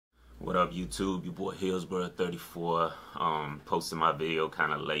What up, YouTube? Your boy Hillsborough34. Posting my video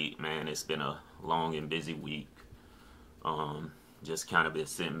kind of late, man. It's been a long and busy week. Just kind of been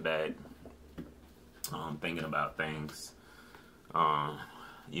sitting back, thinking about things.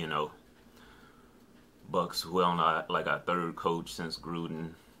 You know, Bucs, well, not like our third coach since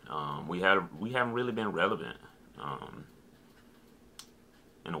Gruden. We haven't really been relevant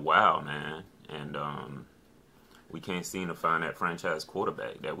in a while, man, and we can't seem to find that franchise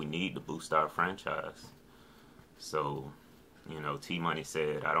quarterback that we need to boost our franchise. So, you know, T-Money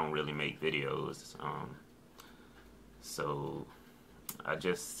said I don't really make videos. So I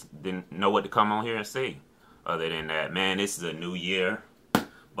just didn't know what to come on here and say. Other than that, man, this is a new year.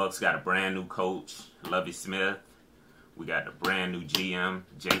 Bucs got a brand new coach, Lovie Smith. We got the brand new GM,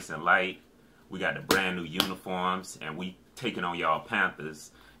 Jason Light. We got the brand new uniforms, and we taking on y'all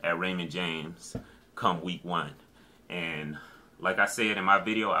Panthers at Raymond James come week 1. And like I said in my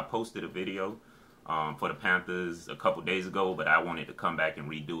video, I posted a video for the Panthers a couple days ago, but I wanted to come back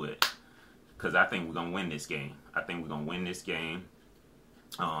and redo it because I think we're going to win this game. I think we're going to win this game.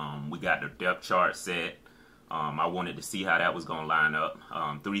 We got the depth chart set. I wanted to see how that was going to line up.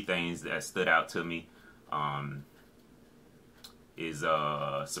 3 things that stood out to me is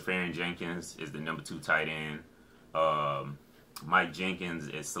Safarian Jenkins is the number 2 tight end. Mike Jenkins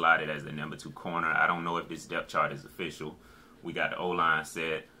is slotted as the number 2 corner. I don't know if this depth chart is official. We got the O-line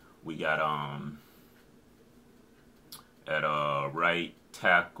set. We got at right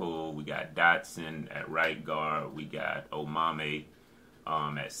tackle, we got Dotson. At right guard, we got Omame.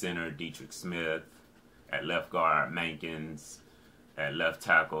 At center, Dietrich Smith. At left guard, Mankins. At left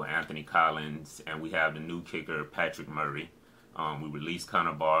tackle, Anthony Collins. And we have the new kicker, Patrick Murray. We released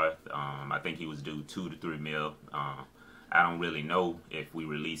Connor Barth. I think he was due $2 to $3 million. I don't really know if we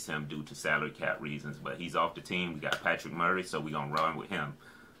release him due to salary cap reasons, but he's off the team. We got Patrick Murray, so we're going to run with him.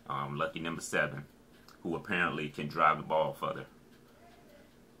 Lucky number 7, who apparently can drive the ball further.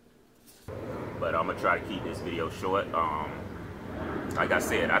 But I'm going to try to keep this video short. Like I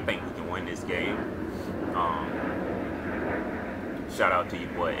said, I think we can win this game. Shout out to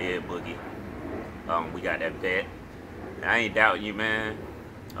your boy Ed Boogie. We got that bet. I ain't doubting you, man.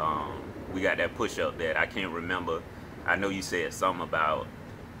 We got that push-up bet. I can't remember. I know you said something about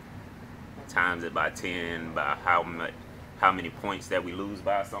times it by 10, by how many points that we lose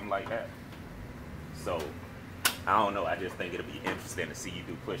by, something like that. So I don't know. I just think it'll be interesting to see you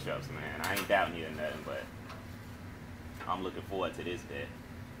do push-ups, man. I ain't doubting you or nothing, but I'm looking forward to this bet.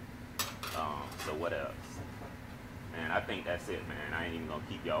 So what else? Man, I think that's it, man. I ain't even gonna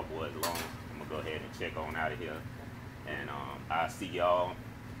keep y'all boys long. I'm gonna go ahead and check on out of here, and I'll see y'all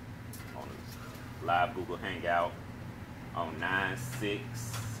on the live Google Hangout on 9/6.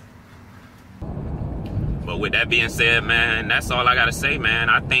 But with that being said, man, that's all I gotta say, man.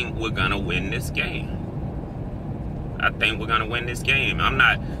 I think we're gonna win this game. I think we're gonna win this game. I'm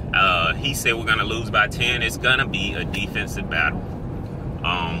not. He said we're gonna lose by 10. It's gonna be a defensive battle.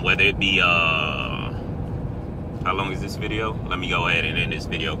 Whether it be how long is this video? Let me go ahead and end this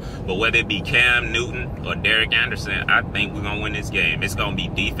video. But whether it be Cam Newton or Derek Anderson, I think we're gonna win this game. It's gonna be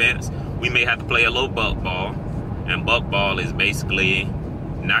defense. We may have to play a little buck ball. And buck ball is basically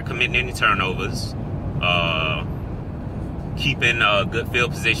not committing any turnovers, keeping a good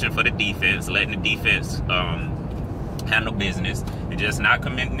field position for the defense, letting the defense handle business, and just not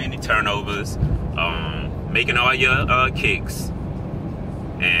committing any turnovers, making all your kicks,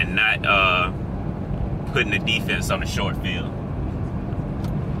 and not putting the defense on the short field.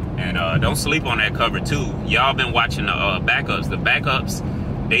 And don't sleep on that cover 2. Y'all been watching the backups. The backups,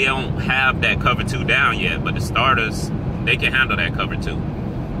 they don't have that cover 2 down yet, but the starters, they can handle that cover 2.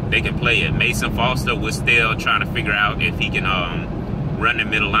 They can play it. Mason Foster, we're still trying to figure out if he can run the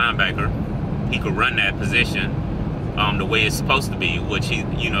middle linebacker. He could run that position the way it's supposed to be, which he's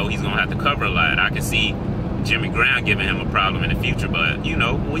going to have to cover a lot. I can see Jimmy Graham giving him a problem in the future, but,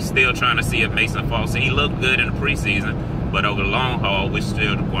 we're still trying to see if Mason Foster, he looked good in the preseason, but over the long haul, we're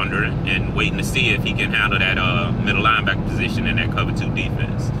still wondering and waiting to see if he can handle that middle linebacker position in that cover 2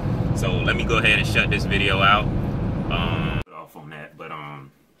 defense. So let me go ahead and shut this video out. Off on that, but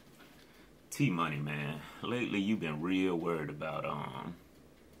T-Money, man, lately you've been real worried about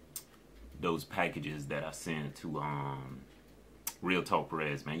those packages that I sent to Real Talk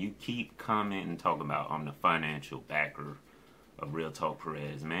Perez, man. You keep commenting and talking about I'm the financial backer of Real Talk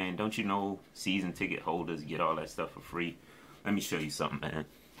Perez, man. Don't you know season ticket holders get all that stuff for free? Let me show you something, man.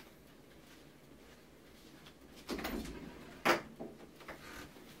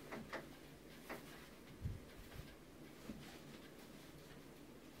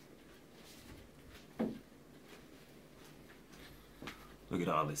 Look at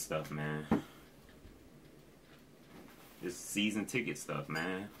all this stuff, man. This season ticket stuff,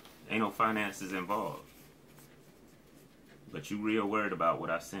 man. Ain't no finances involved. But you real worried about what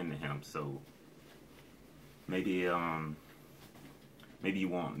I send to him, so maybe you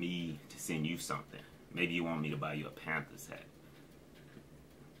want me to send you something. Maybe you want me to buy you a Panthers hat.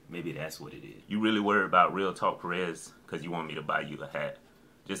 Maybe that's what it is. You really worried about Real Talk Perez because you want me to buy you a hat.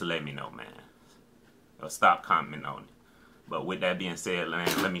 Just let me know, man. Or stop commenting on it. But with that being said,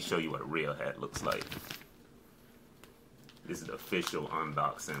 let me show you what a real hat looks like. This is the official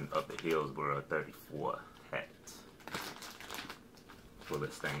unboxing of the Hillsboro 34 hat. Pull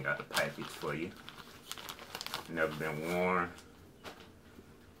this thing out the package for you. Never been worn.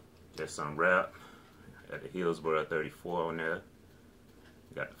 Just unwrapped. Got the Hillsboro 34 on there.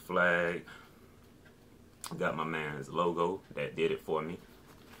 Got the flag. Got my man's logo that did it for me.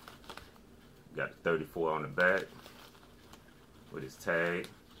 Got the 34 on the back with his tag.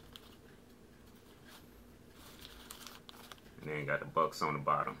 And then got the Bucs on the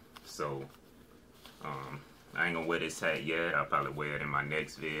bottom. So, I ain't gonna wear this hat yet. I'll probably wear it in my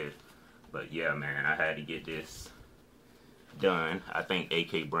next vid. But yeah, man, I had to get this done. I think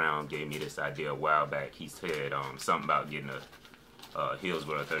AK Brown gave me this idea a while back. He said something about getting a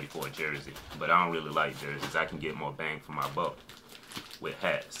Hillsboro 34 jersey. But I don't really like jerseys. I can get more bang for my buck with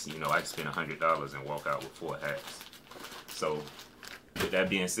hats. You know, I can spend $100 and walk out with 4 hats. So, with that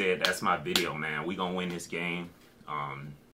being said, that's my video, man. We gonna win this game.